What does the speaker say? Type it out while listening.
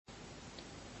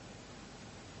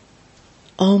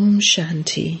Om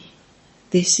Shanti.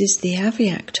 This is the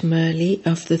Avyact Murli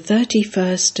of the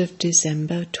 31st of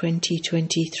December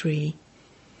 2023.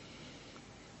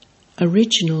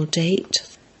 Original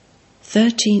date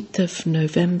 13th of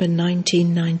November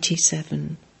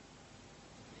 1997.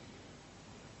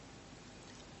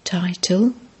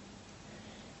 Title: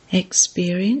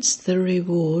 Experience the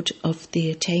reward of the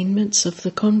attainments of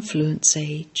the confluence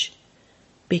age.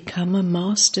 Become a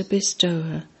master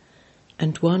bestower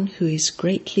and one who is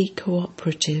greatly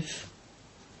cooperative.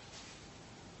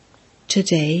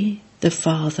 Today, the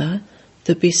Father,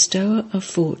 the bestower of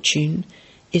fortune,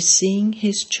 is seeing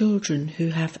his children who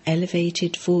have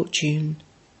elevated fortune.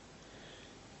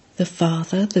 The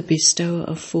Father, the bestower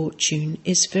of fortune,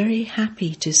 is very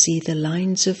happy to see the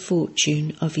lines of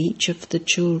fortune of each of the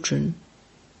children.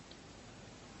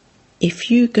 If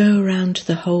you go around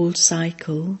the whole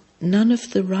cycle, none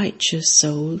of the righteous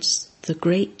souls, the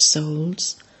great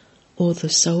souls, or the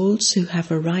souls who have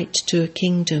a right to a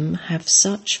kingdom have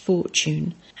such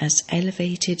fortune as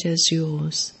elevated as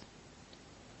yours.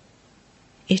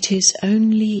 It is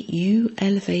only you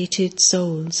elevated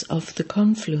souls of the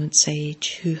confluence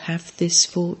age who have this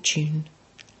fortune.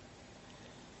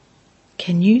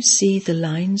 Can you see the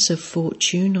lines of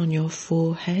fortune on your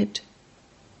forehead?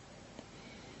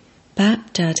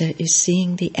 Bap Dada is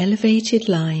seeing the elevated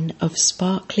line of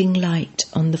sparkling light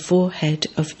on the forehead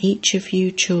of each of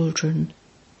you children.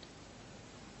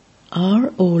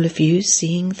 Are all of you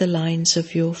seeing the lines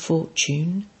of your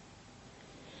fortune?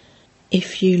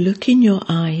 If you look in your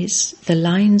eyes, the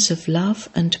lines of love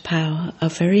and power are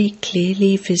very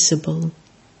clearly visible.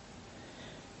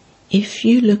 If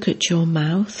you look at your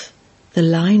mouth, the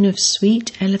line of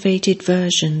sweet elevated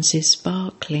versions is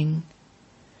sparkling.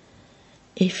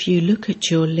 If you look at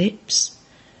your lips,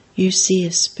 you see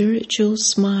a spiritual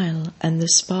smile and the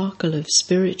sparkle of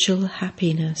spiritual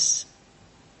happiness.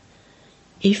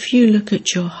 If you look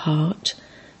at your heart,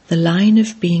 the line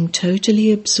of being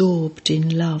totally absorbed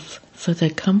in love for the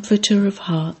Comforter of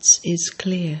Hearts is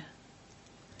clear.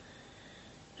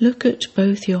 Look at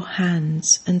both your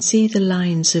hands and see the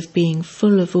lines of being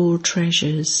full of all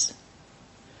treasures.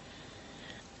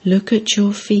 Look at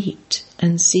your feet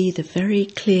and see the very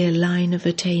clear line of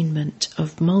attainment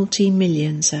of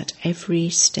multi-millions at every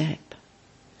step.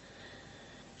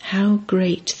 How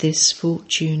great this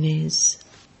fortune is!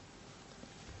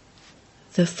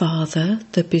 The Father,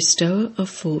 the bestower of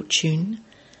fortune,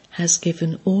 has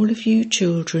given all of you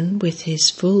children with his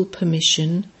full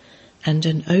permission and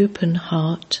an open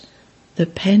heart the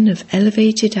pen of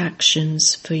elevated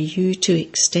actions for you to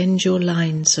extend your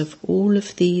lines of all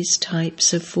of these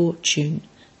types of fortune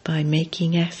by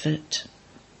making effort.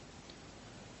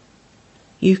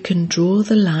 You can draw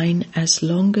the line as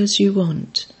long as you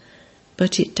want,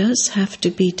 but it does have to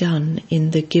be done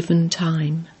in the given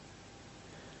time.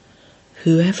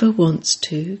 Whoever wants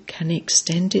to can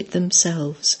extend it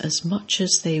themselves as much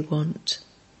as they want.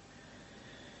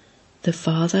 The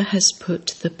Father has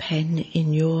put the pen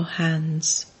in your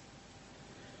hands.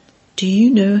 Do you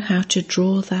know how to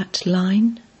draw that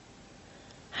line?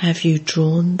 Have you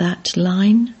drawn that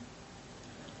line?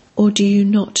 Or do you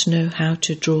not know how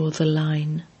to draw the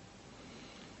line?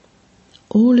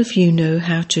 All of you know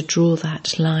how to draw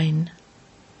that line.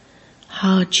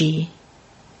 Haji.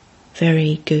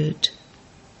 Very good.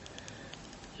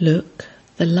 Look.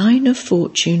 The line of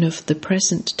fortune of the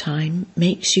present time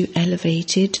makes you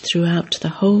elevated throughout the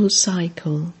whole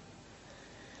cycle.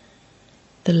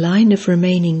 The line of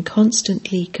remaining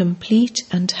constantly complete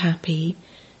and happy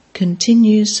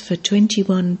continues for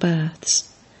 21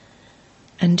 births,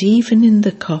 and even in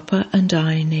the copper and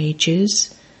iron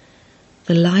ages,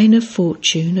 the line of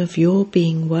fortune of your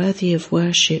being worthy of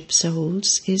worship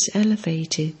souls is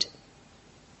elevated.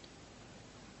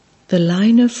 The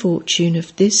line of fortune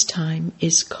of this time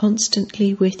is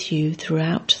constantly with you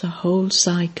throughout the whole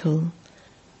cycle,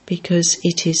 because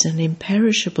it is an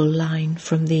imperishable line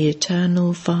from the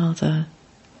Eternal Father.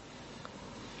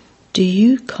 Do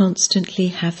you constantly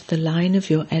have the line of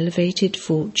your elevated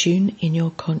fortune in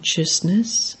your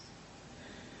consciousness?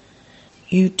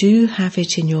 You do have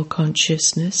it in your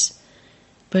consciousness,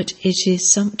 but it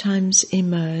is sometimes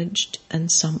emerged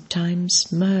and sometimes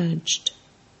merged.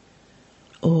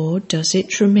 Or does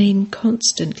it remain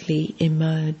constantly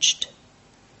emerged?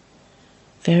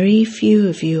 Very few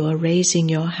of you are raising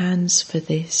your hands for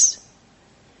this.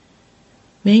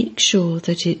 Make sure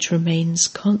that it remains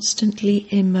constantly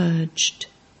emerged.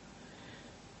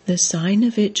 The sign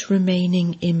of it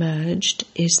remaining emerged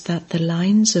is that the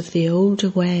lines of the old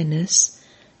awareness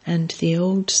and the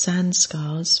old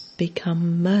sanskars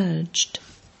become merged.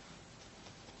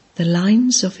 The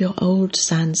lines of your old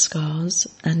sanskars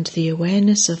and the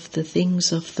awareness of the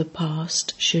things of the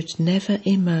past should never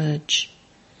emerge.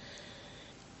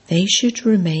 They should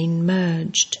remain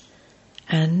merged,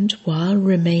 and while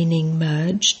remaining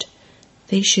merged,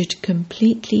 they should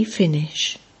completely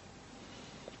finish.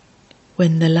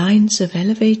 When the lines of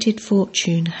elevated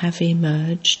fortune have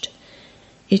emerged,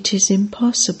 it is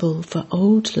impossible for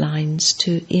old lines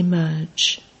to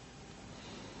emerge.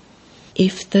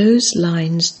 If those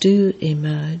lines do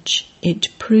emerge, it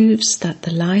proves that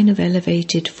the line of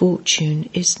elevated fortune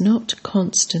is not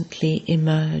constantly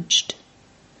emerged.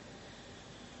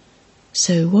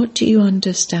 So what do you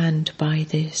understand by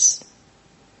this?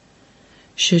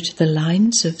 Should the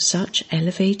lines of such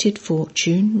elevated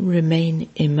fortune remain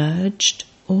emerged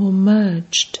or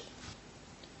merged?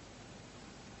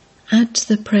 At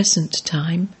the present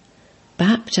time,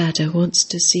 Bap-Dada wants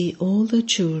to see all the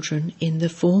children in the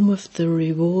form of the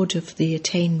reward of the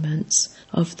attainments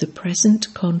of the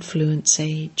present confluence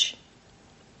age.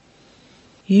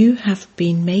 You have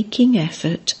been making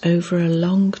effort over a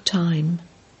long time.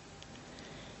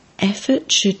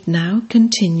 Effort should now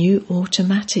continue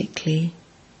automatically.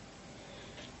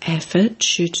 Effort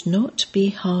should not be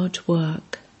hard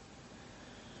work.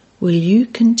 Will you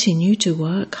continue to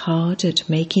work hard at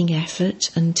making effort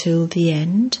until the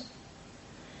end?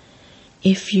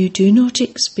 If you do not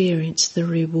experience the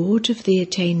reward of the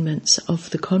attainments of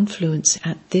the confluence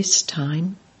at this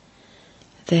time,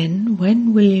 then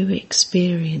when will you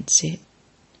experience it?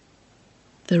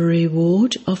 The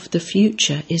reward of the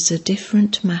future is a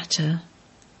different matter.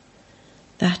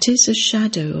 That is a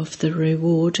shadow of the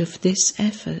reward of this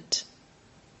effort.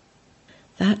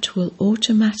 That will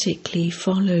automatically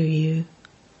follow you.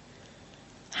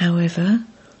 However,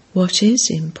 what is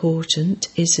important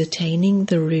is attaining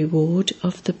the reward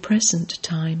of the present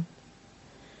time.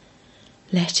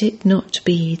 Let it not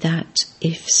be that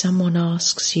if someone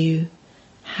asks you,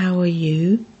 "How are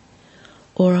you?"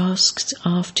 or asks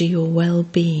after your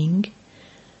well-being,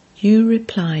 you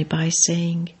reply by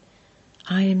saying,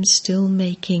 "I am still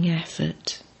making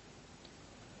effort."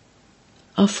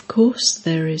 Of course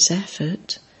there is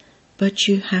effort, but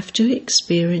you have to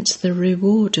experience the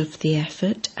reward of the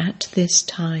effort at this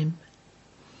time.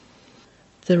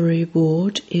 The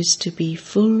reward is to be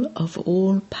full of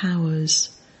all powers,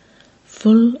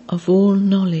 full of all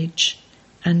knowledge,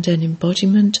 and an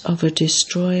embodiment of a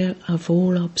destroyer of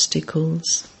all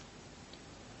obstacles.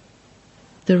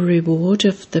 The reward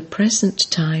of the present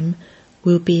time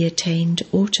will be attained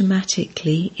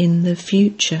automatically in the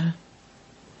future.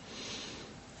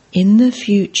 In the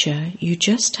future, you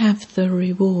just have the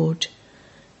reward,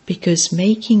 because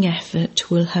making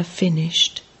effort will have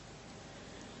finished.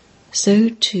 So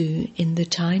too, in the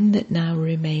time that now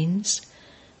remains,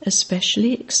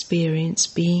 especially experience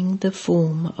being the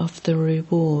form of the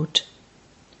reward.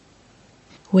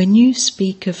 When you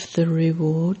speak of the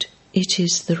reward, it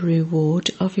is the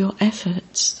reward of your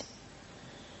efforts.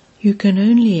 You can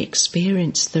only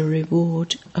experience the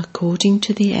reward according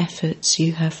to the efforts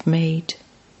you have made.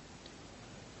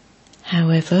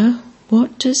 However,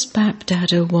 what does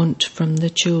Bap-Dada want from the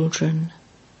children?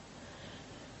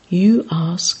 You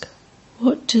ask,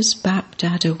 what does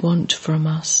Bap-Dada want from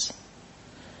us?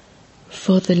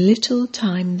 For the little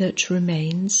time that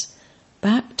remains,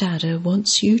 Bap-Dada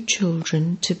wants you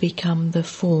children to become the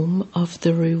form of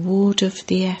the reward of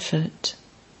the effort.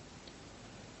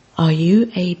 Are you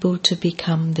able to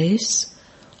become this,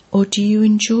 or do you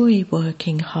enjoy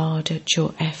working hard at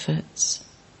your efforts?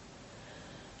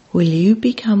 Will you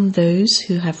become those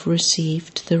who have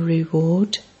received the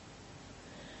reward?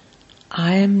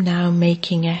 I am now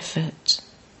making effort.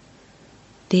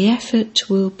 The effort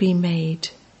will be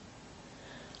made.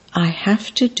 I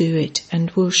have to do it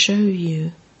and will show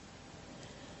you.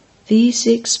 These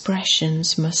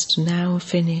expressions must now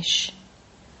finish.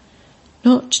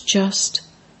 Not just,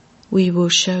 we will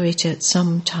show it at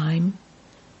some time,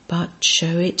 but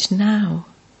show it now.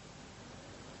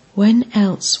 When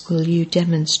else will you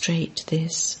demonstrate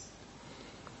this?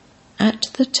 At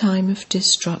the time of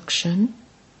destruction?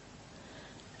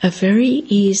 A very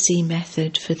easy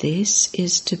method for this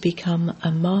is to become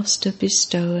a master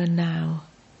bestower now.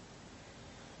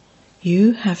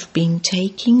 You have been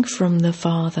taking from the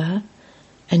Father,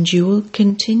 and you will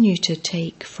continue to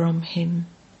take from Him.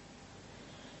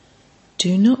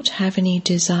 Do not have any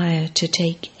desire to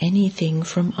take anything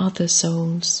from other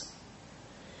souls.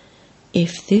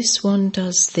 If this one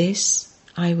does this,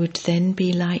 I would then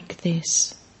be like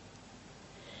this.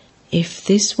 If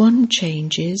this one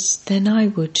changes, then I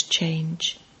would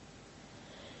change.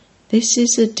 This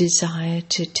is a desire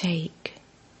to take.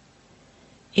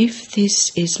 If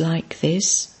this is like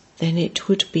this, then it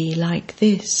would be like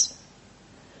this.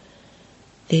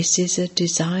 This is a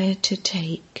desire to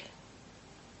take.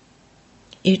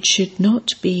 It should not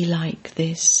be like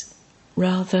this.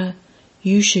 Rather,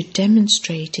 you should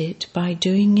demonstrate it by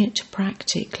doing it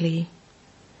practically.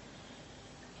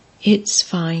 It's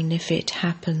fine if it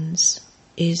happens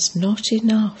is not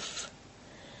enough.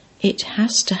 It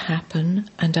has to happen,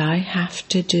 and I have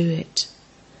to do it.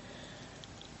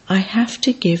 I have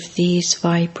to give these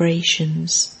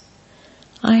vibrations.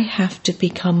 I have to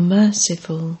become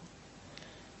merciful.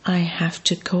 I have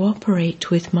to cooperate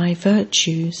with my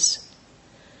virtues.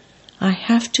 I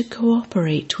have to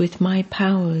cooperate with my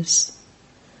powers.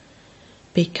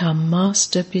 Become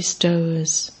master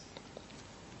bestowers.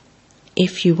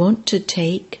 If you want to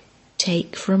take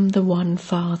from the One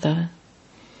Father.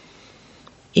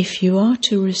 If you are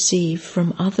to receive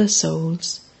from other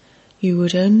souls, you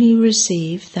would only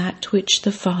receive that which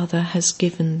the Father has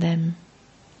given them.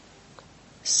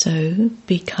 So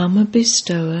become a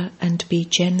bestower and be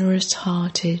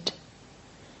generous-hearted.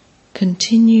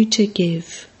 Continue to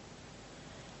give.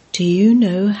 Do you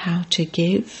know how to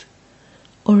give,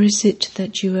 or is it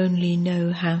that you only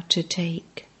know how to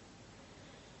take?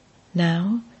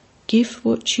 Now, give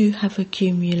what you have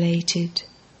accumulated.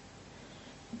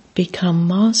 Become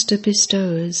master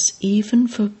bestowers even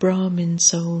for Brahmin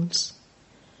souls.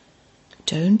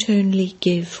 Don't only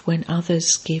give when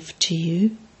others give to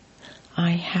you.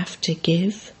 I have to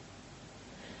give.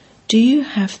 Do you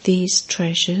have these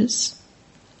treasures?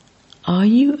 Are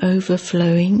you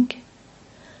overflowing?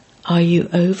 Are you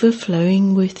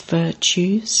overflowing with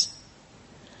virtues?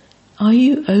 Are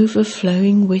you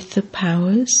overflowing with the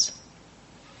powers?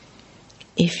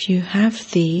 If you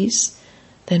have these,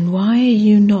 then why are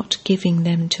you not giving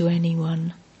them to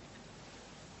anyone?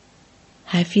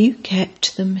 Have you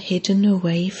kept them hidden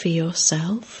away for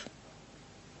yourself?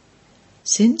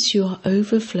 Since you are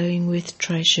overflowing with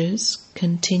treasures,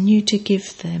 continue to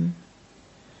give them.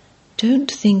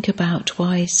 Don't think about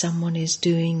why someone is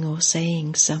doing or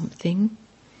saying something.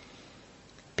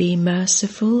 Be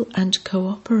merciful and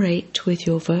cooperate with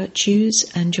your virtues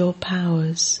and your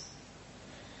powers.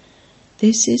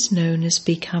 This is known as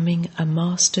becoming a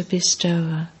master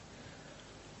bestower,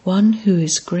 one who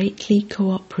is greatly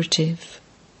cooperative.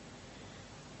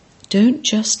 Don't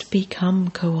just become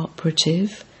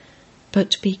cooperative,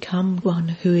 but become one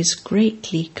who is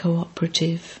greatly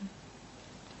cooperative.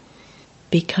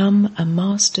 Become a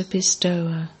master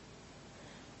bestower.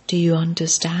 Do you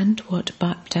understand what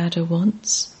Bap-Dada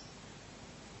wants?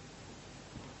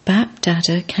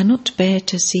 Bap-Dada cannot bear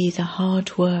to see the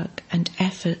hard work and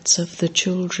efforts of the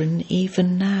children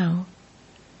even now.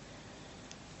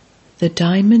 The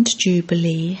Diamond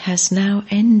Jubilee has now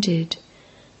ended,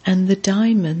 and the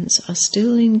diamonds are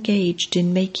still engaged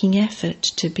in making effort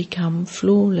to become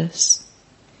flawless.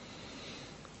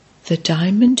 The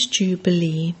Diamond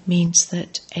Jubilee means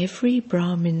that every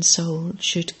Brahmin soul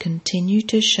should continue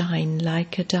to shine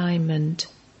like a diamond.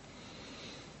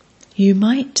 You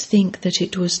might think that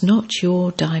it was not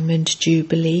your Diamond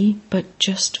Jubilee, but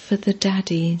just for the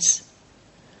daddies.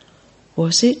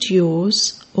 Was it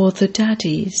yours or the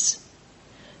daddies?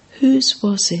 Whose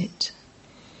was it?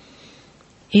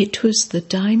 It was the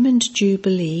Diamond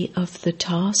Jubilee of the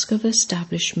task of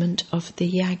establishment of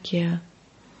the Yajna.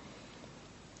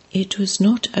 It was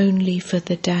not only for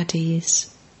the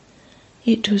daddies.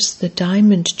 It was the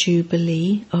Diamond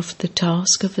Jubilee of the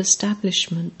task of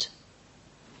establishment.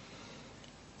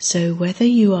 So whether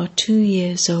you are 2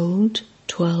 years old,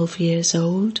 12 years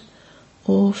old,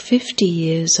 or 50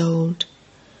 years old,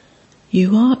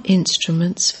 you are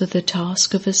instruments for the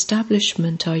task of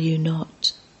establishment, are you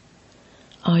not?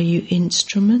 Are you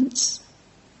instruments?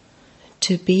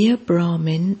 To be a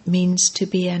Brahmin means to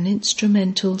be an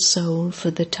instrumental soul for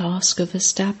the task of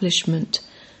establishment,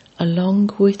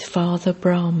 along with Father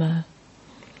Brahma.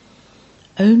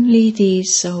 Only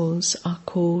these souls are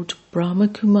called Brahma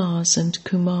Kumaris and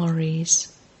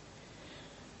Kumaris.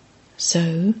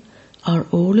 So, are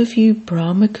all of you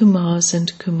Brahma Kumaris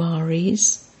and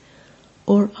Kumaris,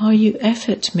 or are you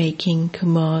effort-making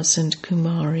Kumaris and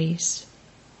Kumaris?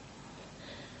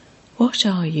 What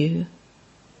are you?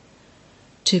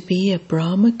 To be a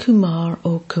Brahma Kumar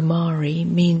or Kumari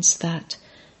means that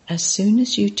as soon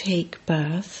as you take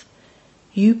birth,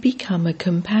 you become a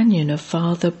companion of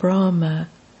Father Brahma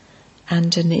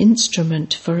and an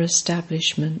instrument for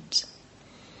establishment.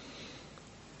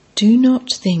 Do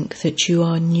not think that you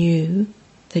are new,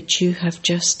 that you have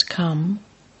just come,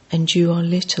 and you are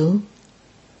little.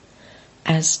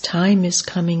 As time is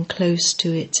coming close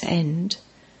to its end,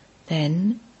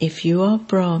 then, if you are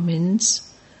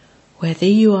Brahmins, whether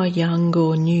you are young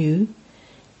or new,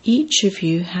 Each of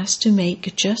you has to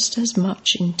make just as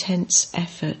much intense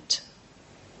effort.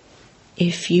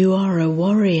 If you are a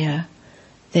warrior,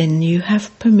 then you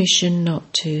have permission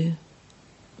not to.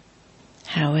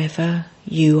 However,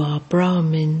 you are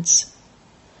Brahmins.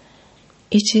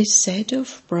 It is said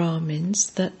of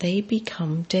Brahmins that they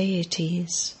become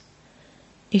deities.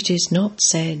 It is not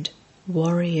said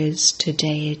warriors to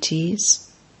deities.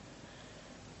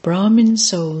 Brahmin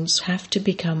souls have to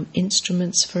become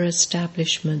instruments for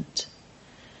establishment.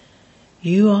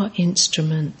 You are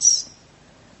instruments.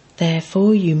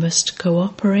 Therefore you must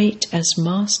cooperate as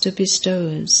master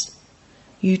bestowers.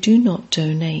 You do not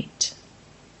donate.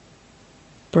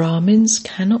 Brahmins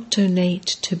cannot donate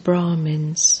to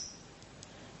Brahmins.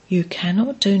 You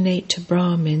cannot donate to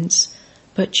Brahmins,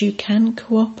 but you can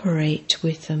cooperate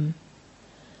with them.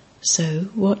 So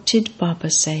what did Baba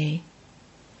say?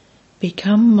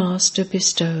 Become master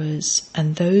bestowers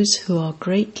and those who are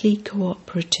greatly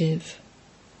cooperative.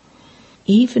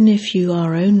 Even if you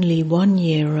are only 1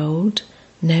 year old,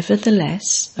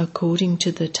 nevertheless, according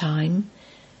to the time,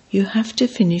 you have to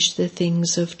finish the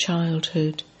things of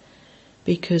childhood,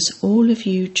 because all of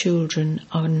you children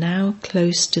are now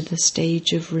close to the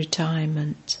stage of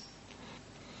retirement.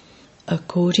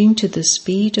 According to the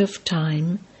speed of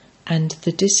time and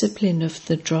the discipline of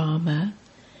the drama,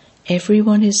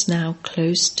 everyone is now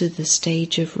close to the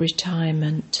stage of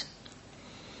retirement.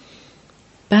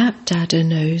 Bap Dada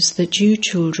knows that you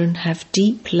children have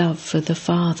deep love for the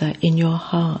Father in your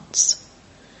hearts.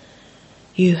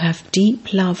 You have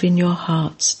deep love in your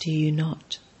hearts, do you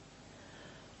not?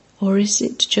 Or is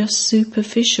it just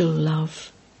superficial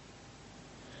love?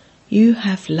 You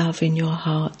have love in your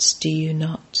hearts, do you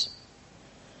not?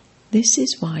 This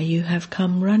is why you have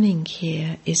come running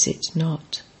here, is it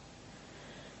not?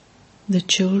 The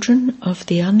children of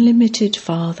the unlimited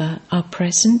Father are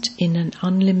present in an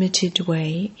unlimited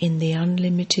way in the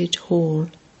unlimited hall.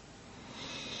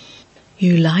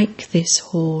 You like this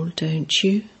hall, don't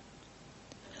you?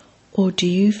 Or do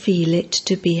you feel it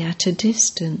to be at a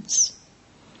distance?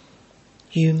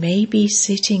 You may be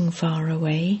sitting far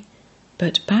away,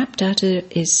 but Bap Dada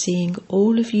is seeing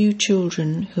all of you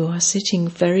children who are sitting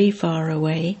very far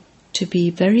away to be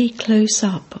very close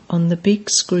up on the big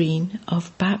screen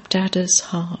of Bap Dada's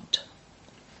heart.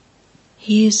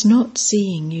 He is not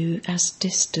seeing you as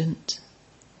distant.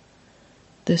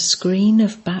 The screen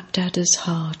of Bap Dada's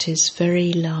heart is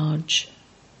very large.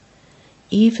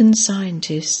 Even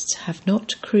scientists have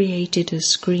not created a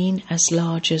screen as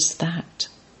large as that.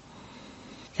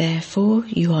 Therefore,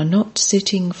 you are not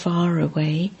sitting far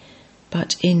away,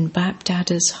 but in Bap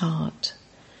Dada's heart.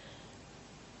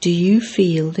 Do you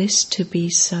feel this to be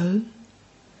so?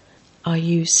 Are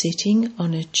you sitting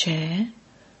on a chair,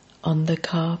 on the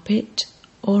carpet,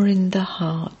 or in the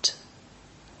heart?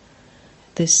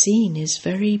 The scene is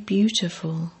very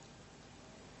beautiful.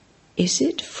 Is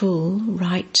it full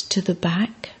right to the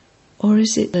back, or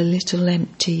is it a little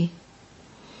empty?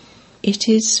 It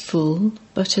is full,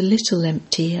 but a little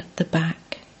empty at the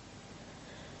back.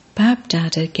 Bap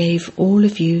Dada gave all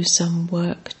of you some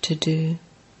work to do.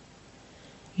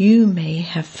 You may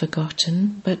have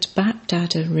forgotten, but Bap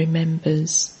Dada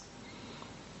remembers.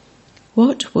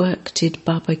 What work did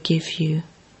Baba give you?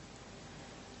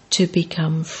 To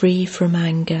become free from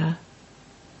anger.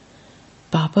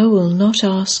 Baba will not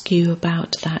ask you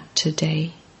about that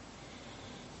today.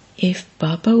 If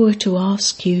Baba were to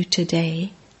ask you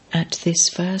today, at this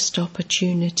first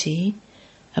opportunity,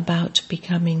 about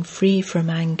becoming free from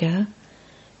anger,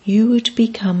 you would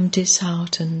become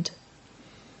disheartened.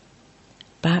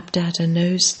 Bap Dada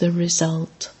knows the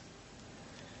result.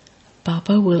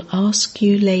 Baba will ask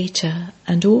you later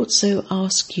and also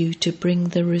ask you to bring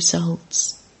the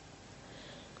results.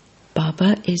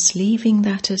 Baba is leaving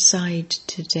that aside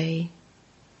today.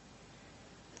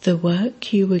 The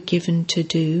work you were given to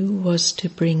do was to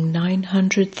bring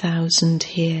 900,000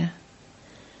 here.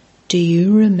 Do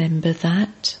you remember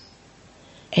that?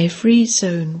 Every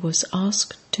zone was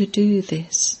asked to do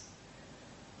this.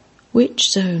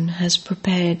 Which zone has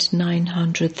prepared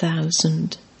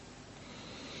 900,000?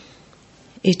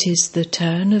 It is the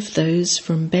turn of those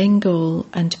from Bengal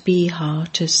and Bihar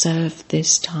to serve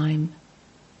this time.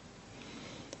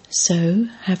 So,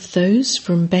 have those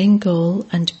from Bengal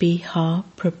and Bihar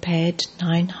prepared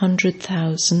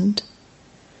 900,000?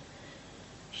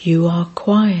 You are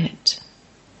quiet.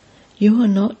 You are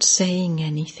not saying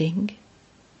anything.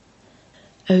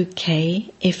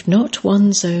 Okay, if not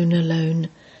one zone alone,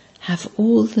 have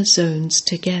all the zones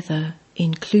together,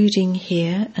 including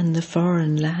here and the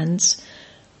foreign lands,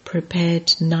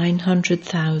 prepared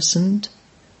 900,000?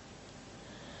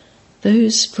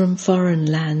 Those from foreign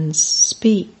lands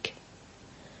speak.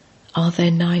 Are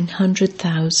there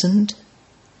 900,000?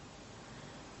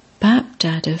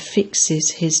 Bap-Dada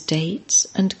fixes his dates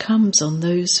and comes on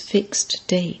those fixed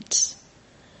dates.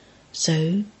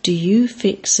 So, do you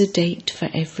fix a date for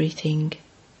everything?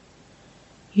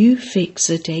 You fix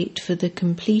a date for the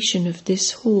completion of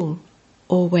this hall,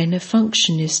 or when a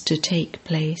function is to take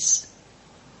place.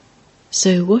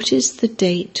 So what is the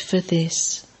date for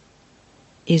this?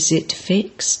 Is it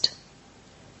fixed?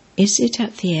 Is it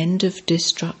at the end of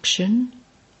destruction,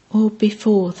 or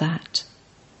before that?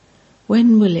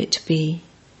 When will it be?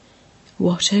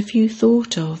 What have you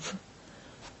thought of?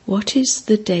 What is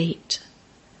the date?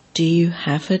 Do you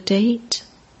have a date?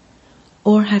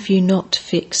 Or have you not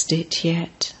fixed it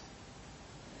yet?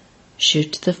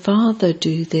 Should the Father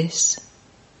do this?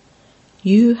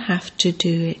 You have to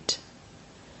do it.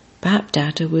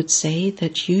 Bap-Dada would say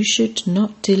that you should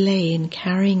not delay in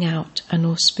carrying out an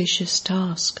auspicious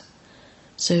task.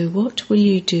 So what will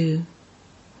you do?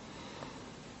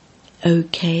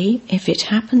 Okay, if it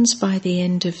happens by the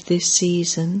end of this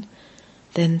season,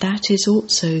 then that is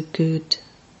also good.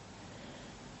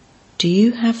 Do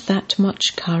you have that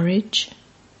much courage?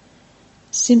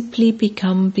 Simply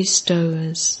become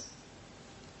bestowers.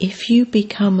 If you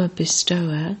become a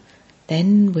bestower,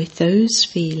 then with those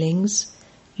feelings,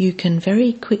 you can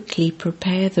very quickly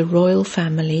prepare the royal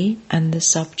family and the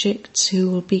subjects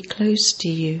who will be close to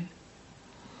you.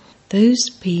 Those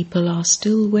people are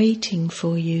still waiting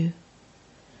for you.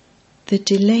 The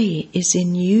delay is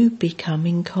in you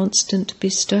becoming constant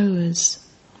bestowers.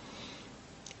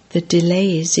 The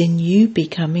delay is in you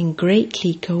becoming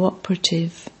greatly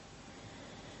cooperative.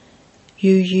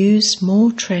 You use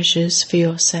more treasures for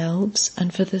yourselves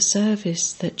and for the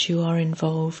service that you are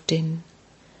involved in.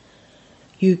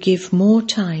 You give more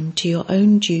time to your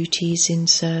own duties in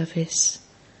service.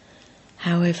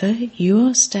 However, you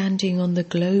are standing on the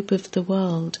globe of the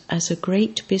world as a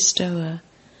great bestower,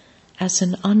 as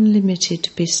an unlimited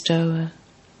bestower.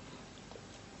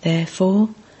 Therefore,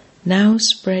 now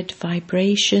spread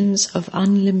vibrations of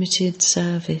unlimited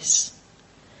service.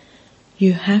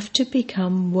 You have to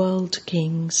become world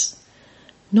kings,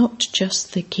 not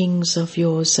just the kings of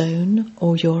your zone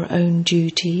or your own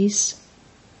duties.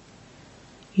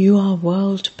 You are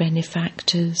world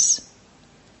benefactors.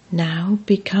 Now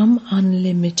become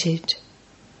unlimited.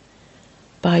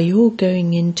 By your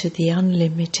going into the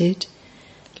unlimited,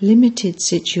 limited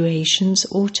situations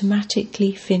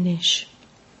automatically finish.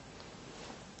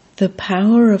 The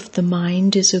power of the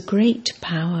mind is a great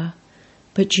power,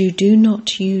 but you do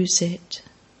not use it.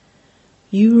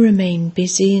 You remain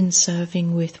busy in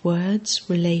serving with words,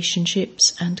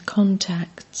 relationships, and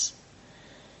contacts.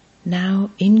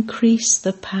 Now increase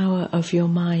the power of your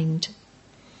mind.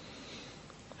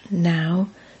 Now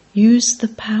use the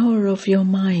power of your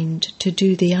mind to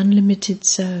do the unlimited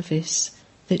service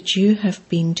that you have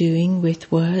been doing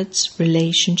with words,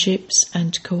 relationships,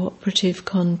 and cooperative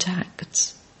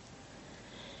contacts.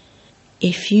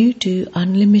 If you do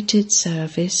unlimited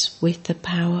service with the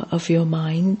power of your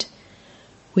mind,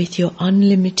 with your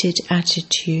unlimited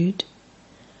attitude,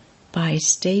 by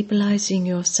stabilizing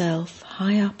yourself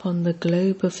high up on the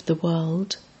globe of the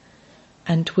world,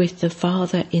 and with the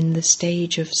Father in the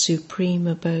stage of supreme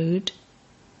abode,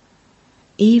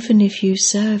 even if you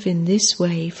serve in this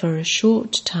way for a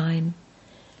short time,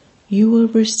 you will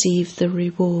receive the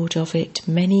reward of it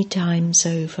many times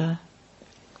over.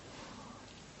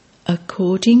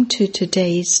 According to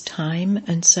today's time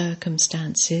and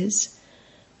circumstances,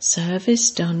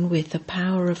 service done with the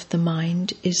power of the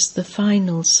mind is the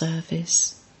final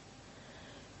service.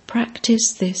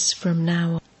 Practice this from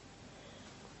now on.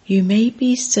 You may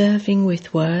be serving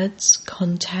with words,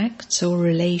 contacts, or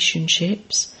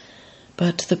relationships,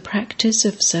 but the practice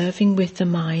of serving with the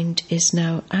mind is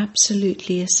now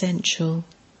absolutely essential.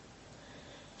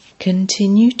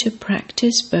 Continue to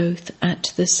practice both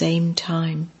at the same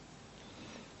time.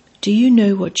 Do you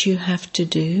know what you have to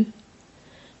do?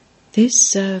 This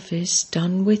service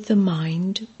done with the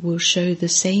mind will show the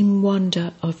same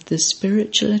wonder of the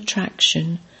spiritual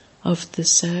attraction of the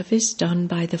service done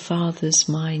by the Father's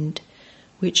mind,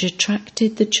 which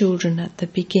attracted the children at the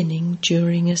beginning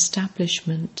during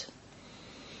establishment.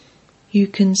 You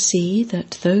can see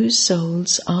that those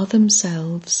souls are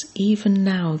themselves even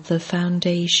now the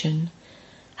foundation,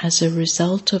 as a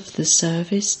result of the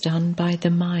service done by the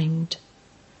mind.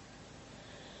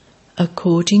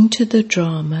 According to the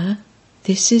drama,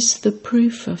 this is the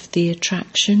proof of the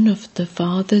attraction of the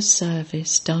Father's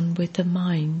service done with the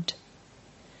mind.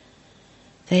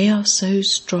 They are so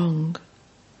strong.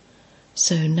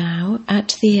 So now,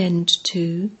 at the end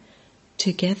too,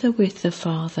 together with the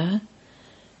Father,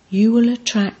 you will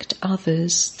attract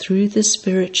others through the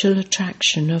spiritual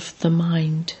attraction of the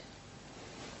mind.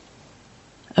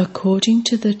 According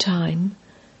to the time,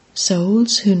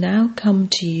 souls who now come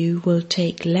to you will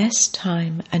take less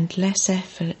time and less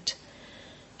effort,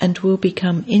 and will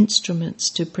become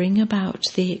instruments to bring about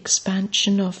the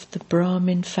expansion of the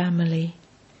Brahmin family.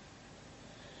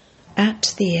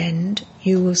 At the end,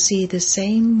 you will see the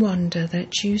same wonder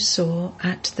that you saw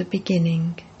at the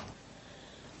beginning.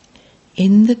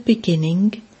 In the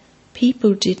beginning,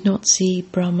 people did not see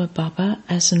Brahma Baba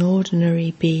as an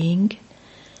ordinary being,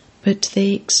 but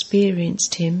they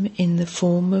experienced him in the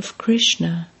form of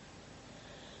Krishna.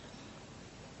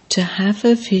 To have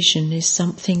a vision is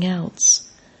something else,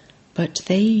 but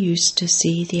they used to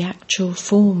see the actual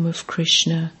form of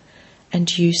Krishna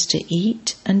and used to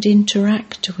eat and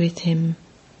interact with him.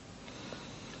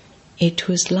 It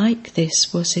was like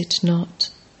this, was it not?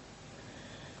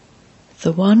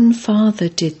 The One Father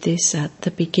did this at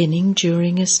the beginning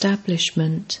during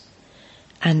establishment,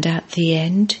 and at the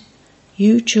end,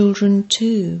 you children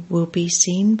too will be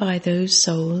seen by those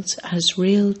souls as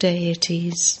real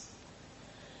deities.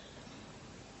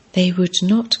 They would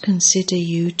not consider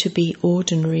you to be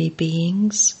ordinary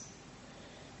beings.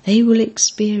 They will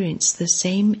experience the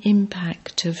same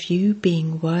impact of you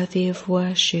being worthy of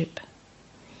worship.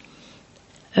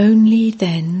 Only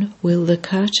then will the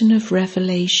curtain of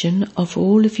revelation of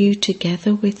all of you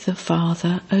together with the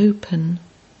Father open.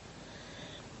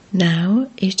 Now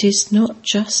it is not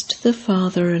just the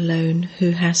Father alone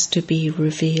who has to be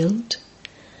revealed.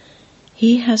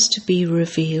 He has to be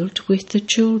revealed with the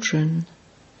children.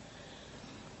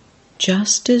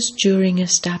 Just as during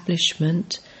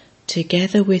establishment,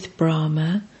 together with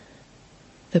Brahma,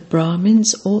 the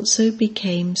Brahmins also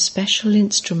became special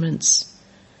instruments,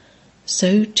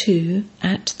 so too,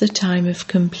 at the time of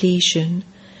completion,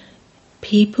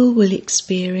 people will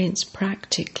experience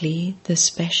practically the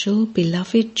special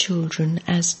beloved children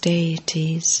as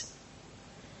deities.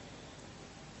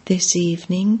 This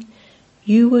evening,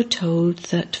 you were told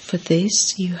that for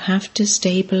this you have to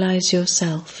stabilize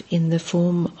yourself in the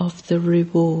form of the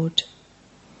reward.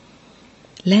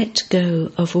 Let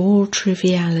go of all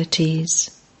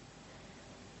trivialities.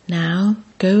 Now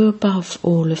go above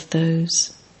all of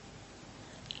those.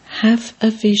 Have a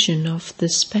vision of the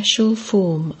special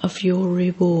form of your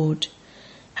reward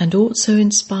and also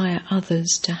inspire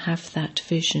others to have that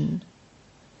vision.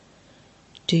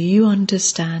 Do you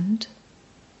understand?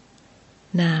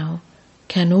 Now,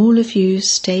 can all of you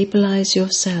stabilize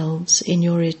yourselves in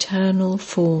your eternal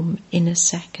form in a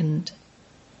second?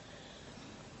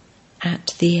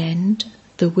 At the end,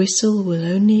 the whistle will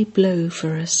only blow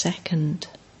for a second.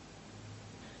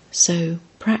 So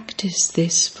practice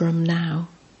this from now.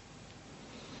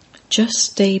 Just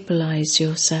stabilize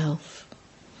yourself.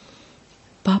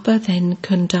 Baba then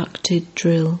conducted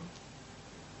drill.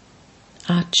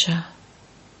 Acha.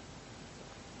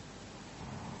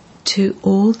 To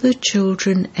all the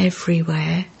children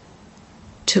everywhere,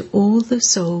 to all the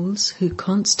souls who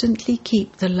constantly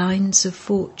keep the lines of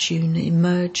fortune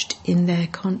emerged in their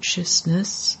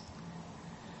consciousness,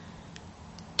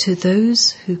 to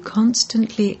those who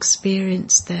constantly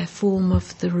experience their form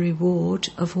of the reward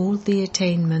of all the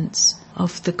attainments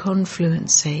of the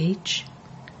confluence age,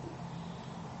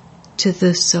 to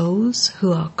the souls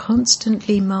who are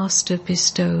constantly master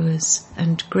bestowers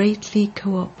and greatly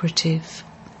cooperative,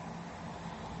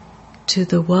 to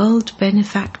the world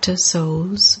benefactor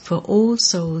souls for all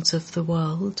souls of the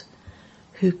world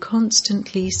who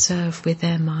constantly serve with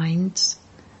their minds,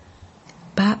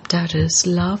 Bapdada's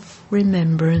love,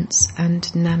 remembrance and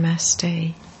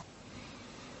namaste.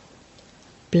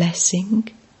 Blessing.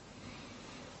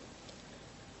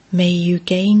 May you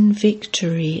gain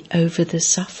victory over the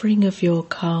suffering of your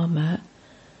karma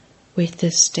with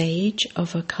the stage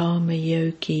of a karma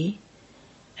yogi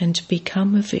and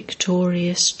become a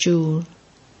victorious jewel.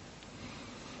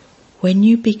 When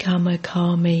you become a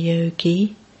karma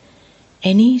yogi,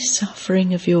 any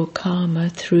suffering of your karma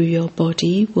through your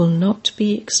body will not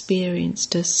be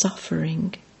experienced as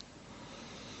suffering.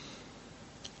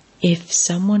 If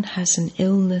someone has an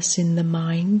illness in the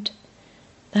mind,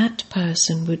 that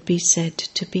person would be said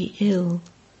to be ill.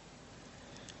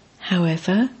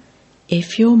 However,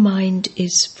 if your mind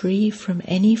is free from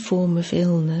any form of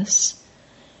illness,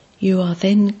 you are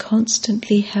then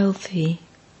constantly healthy.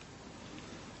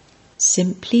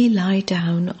 Simply lie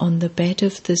down on the bed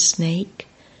of the snake,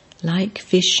 like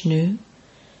Vishnu,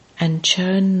 and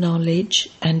churn knowledge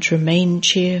and remain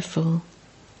cheerful.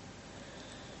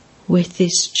 With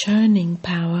this churning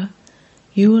power,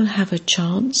 you will have a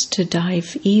chance to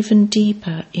dive even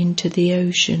deeper into the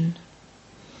ocean.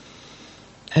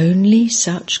 Only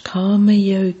such karma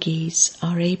yogis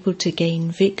are able to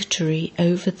gain victory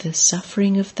over the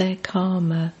suffering of their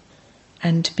karma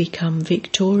and become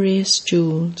victorious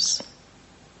jewels.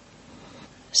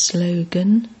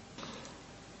 Slogan: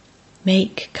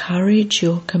 make courage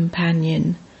your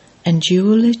companion and you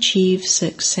will achieve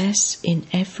success in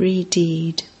every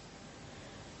deed.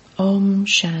 Om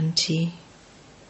Shanti.